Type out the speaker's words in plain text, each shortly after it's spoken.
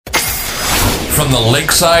from the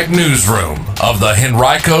Lakeside Newsroom of the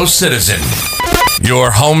Henrico Citizen, your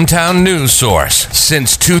hometown news source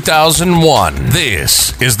since 2001.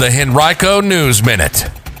 This is the Henrico News Minute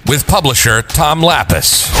with publisher Tom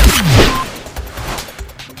Lapis.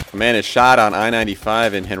 A man is shot on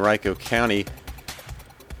I-95 in Henrico County,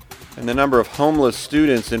 and the number of homeless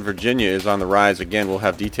students in Virginia is on the rise again. We'll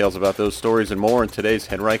have details about those stories and more in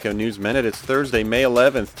today's Henrico News Minute. It's Thursday, May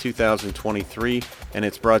 11th, 2023, and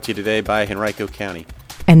it's brought to you today by Henrico County.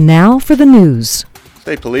 And now for the news.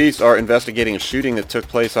 State police are investigating a shooting that took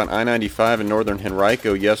place on I-95 in northern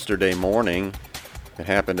Henrico yesterday morning. It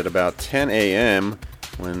happened at about 10 a.m.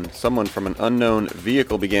 when someone from an unknown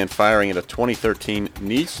vehicle began firing at a 2013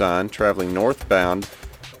 Nissan traveling northbound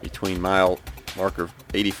between mile marker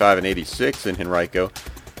 85 and 86 in Henrico.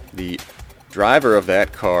 The driver of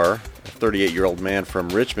that car, a 38-year-old man from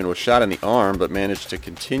Richmond, was shot in the arm but managed to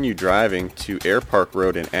continue driving to Air Park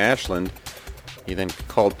Road in Ashland. He then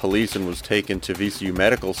called police and was taken to VCU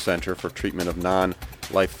Medical Center for treatment of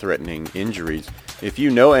non-life-threatening injuries. If you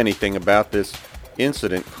know anything about this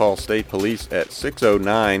incident, call state police at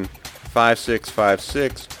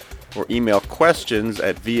 609-5656 or email questions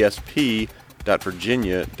at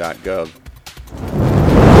vsp.virginia.gov.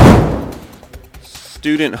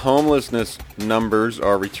 Student homelessness numbers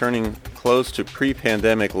are returning close to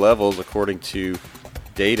pre-pandemic levels according to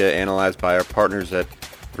data analyzed by our partners at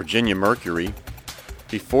Virginia Mercury.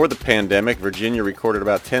 Before the pandemic, Virginia recorded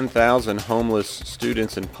about 10,000 homeless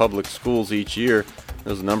students in public schools each year.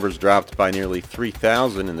 Those numbers dropped by nearly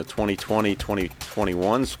 3,000 in the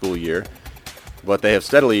 2020-2021 school year, but they have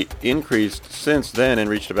steadily increased since then and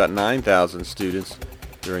reached about 9,000 students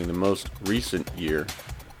during the most recent year.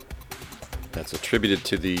 That's attributed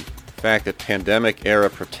to the fact that pandemic-era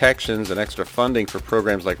protections and extra funding for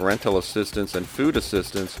programs like rental assistance and food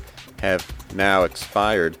assistance have now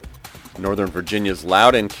expired. Northern Virginia's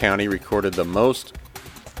Loudoun County recorded the most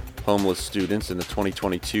homeless students in the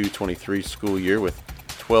 2022-23 school year with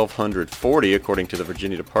 1,240, according to the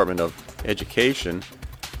Virginia Department of Education.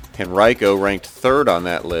 Henrico ranked third on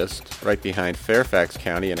that list, right behind Fairfax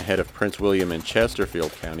County and ahead of Prince William and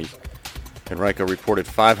Chesterfield counties. Henrico reported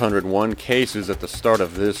 501 cases at the start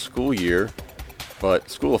of this school year, but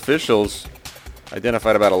school officials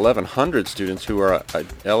identified about 1,100 students who are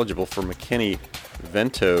eligible for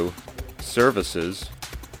McKinney-Vento services.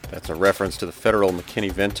 That's a reference to the federal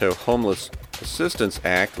McKinney-Vento Homeless Assistance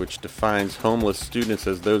Act, which defines homeless students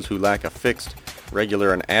as those who lack a fixed,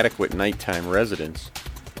 regular, and adequate nighttime residence.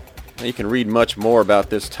 Now, you can read much more about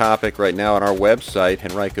this topic right now on our website,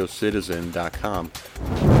 henricocitizen.com.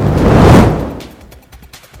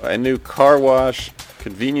 A new car wash,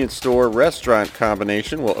 convenience store, restaurant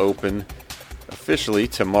combination will open officially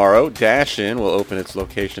tomorrow. Dash In will open its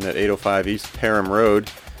location at 805 East Parham Road.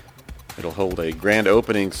 It'll hold a grand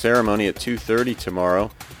opening ceremony at 2:30 tomorrow.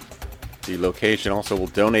 The location also will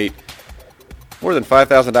donate more than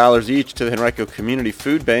 $5,000 each to the Henrico Community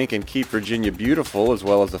Food Bank and Keep Virginia Beautiful, as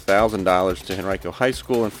well as $1,000 to Henrico High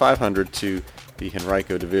School and $500 to the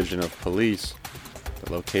Henrico Division of Police.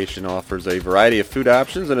 The location offers a variety of food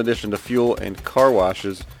options in addition to fuel and car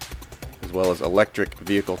washes, as well as electric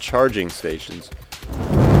vehicle charging stations.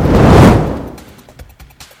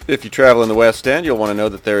 If you travel in the West End, you'll want to know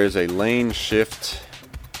that there is a lane shift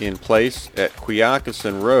in place at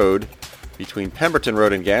Quioccasin Road between Pemberton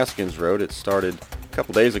Road and Gaskins Road. It started a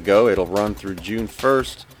couple days ago. It'll run through June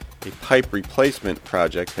 1st. A pipe replacement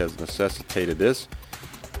project has necessitated this.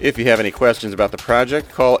 If you have any questions about the project,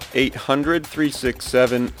 call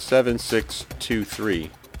 800-367-7623.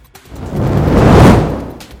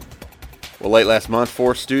 Well, late last month,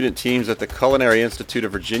 4 student teams at the Culinary Institute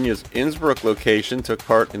of Virginia's Innsbrook location took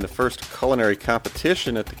part in the first culinary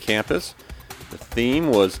competition at the campus. The theme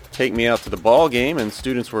was Take Me Out to the Ball Game, and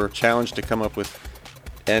students were challenged to come up with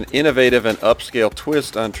an innovative and upscale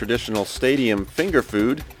twist on traditional stadium finger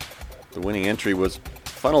food. The winning entry was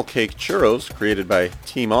Funnel Cake Churros, created by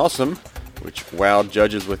Team Awesome, which wowed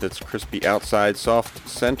judges with its crispy outside, soft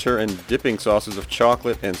center, and dipping sauces of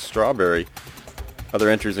chocolate and strawberry. Other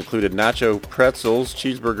entries included nacho pretzels,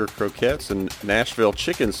 cheeseburger croquettes, and Nashville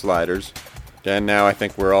chicken sliders. And now I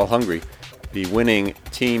think we're all hungry. The winning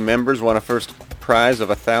team members won a first prize of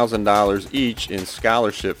 $1,000 each in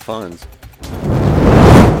scholarship funds.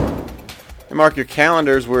 And mark your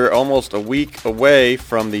calendars, we're almost a week away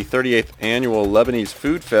from the 38th Annual Lebanese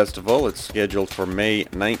Food Festival. It's scheduled for May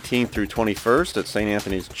 19th through 21st at St.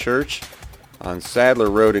 Anthony's Church on Sadler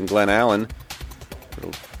Road in Glen Allen.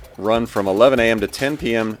 It'll run from 11 a.m. to 10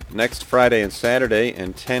 p.m. next Friday and Saturday,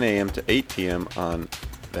 and 10 a.m. to 8 p.m. on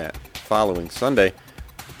that following Sunday.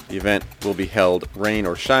 The event will be held rain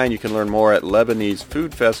or shine. You can learn more at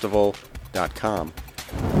LebaneseFoodFestival.com.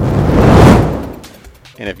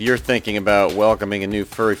 And if you're thinking about welcoming a new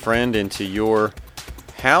furry friend into your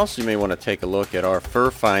house, you may want to take a look at our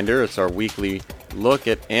Fur Finder. It's our weekly look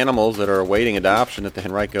at animals that are awaiting adoption at the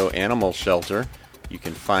Henrico Animal Shelter. You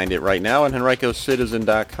can find it right now on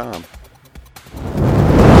HenricoCitizen.com.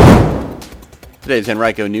 Today's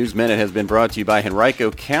Henrico News Minute has been brought to you by Henrico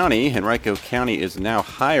County. Henrico County is now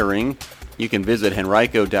hiring. You can visit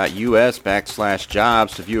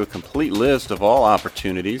henrico.us/jobs to view a complete list of all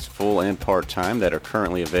opportunities, full and part-time, that are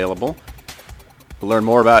currently available. Learn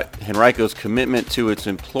more about Henrico's commitment to its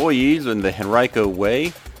employees and the Henrico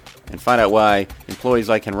Way, and find out why employees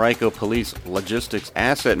like Henrico Police Logistics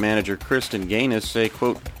Asset Manager Kristen Gaines say,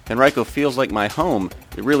 quote, "Henrico feels like my home.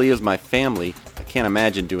 It really is my family. I can't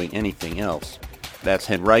imagine doing anything else."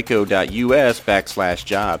 That's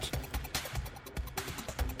henrico.us/jobs.